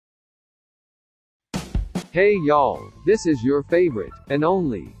Hey y'all, this is your favorite and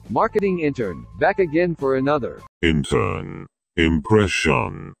only marketing intern, back again for another intern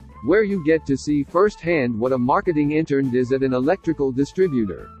impression, where you get to see firsthand what a marketing intern is at an electrical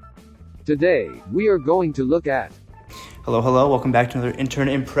distributor. Today, we are going to look at Hello, welcome back to another intern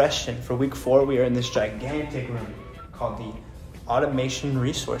impression. For week 4, we are in this gigantic room called the Automation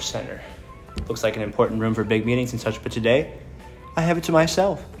Resource Center. Looks like an important room for big meetings and such, but today, I have it to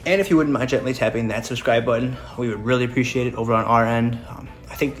myself. And if you wouldn't mind gently tapping that subscribe button, we would really appreciate it over on our end.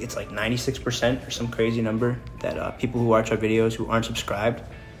 I think it's like 96% or some crazy number that people who watch our videos who aren't subscribed.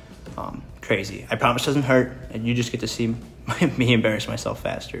 Crazy. I promise it doesn't hurt, and you just get to see me embarrass myself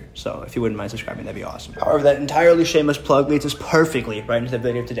faster. So if you wouldn't mind subscribing, that'd be awesome. However, that entirely shameless plug leads us perfectly right into the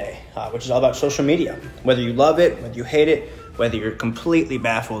video today, which is all about social media. Whether you love it, whether you hate it, whether you're completely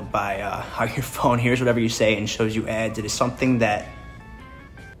baffled by how your phone hears whatever you say and shows you ads, it is something that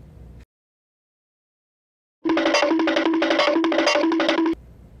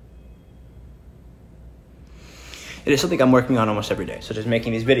It is something I'm working on almost every day, such as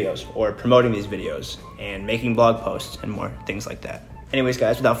making these videos or promoting these videos and making blog posts and more things like that. Anyways,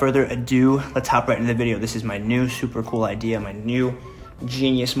 guys, without further ado, let's hop right into the video. This is my new super cool idea, my new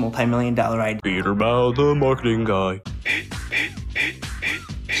genius multi-million-dollar idea. Peter Bow, the marketing guy.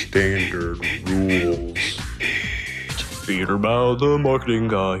 Standard rules. Peter Bow, the marketing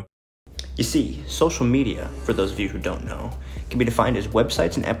guy. You see, social media, for those of you who don't know, can be defined as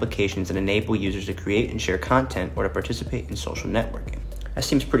websites and applications that enable users to create and share content or to participate in social networking. That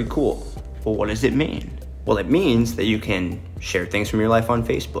seems pretty cool. Well, what does it mean? Well, it means that you can share things from your life on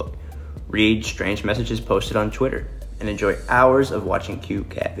Facebook, read strange messages posted on Twitter, and enjoy hours of watching cute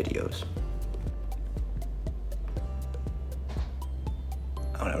cat videos.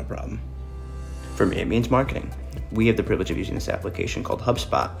 I don't have a problem. For me, it means marketing. We have the privilege of using this application called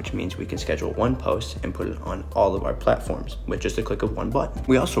HubSpot, which means we can schedule one post and put it on all of our platforms with just a click of one button.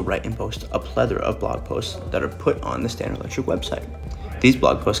 We also write and post a plethora of blog posts that are put on the Standard Electric website. These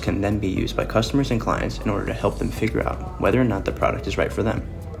blog posts can then be used by customers and clients in order to help them figure out whether or not the product is right for them.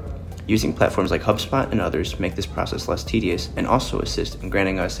 Using platforms like HubSpot and others make this process less tedious and also assist in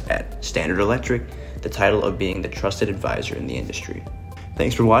granting us at Standard Electric the title of being the trusted advisor in the industry.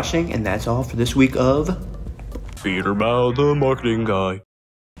 Thanks for watching, and that's all for this week of Peter Bow, the marketing guy.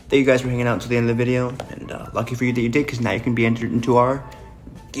 Thank you guys for hanging out until the end of the video, and lucky for you that you did, because now you can be entered into our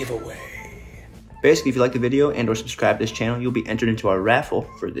giveaway. Basically, if you like the video and or subscribe to this channel, you'll be entered into our raffle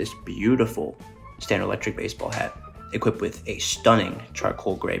for this beautiful Standard Electric baseball hat, equipped with a stunning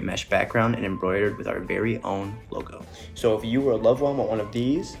charcoal gray mesh background and embroidered with our very own logo. So if you or a loved one want one of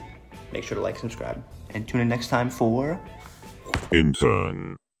these, make sure to like, subscribe, and tune in next time for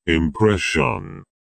Intern impression.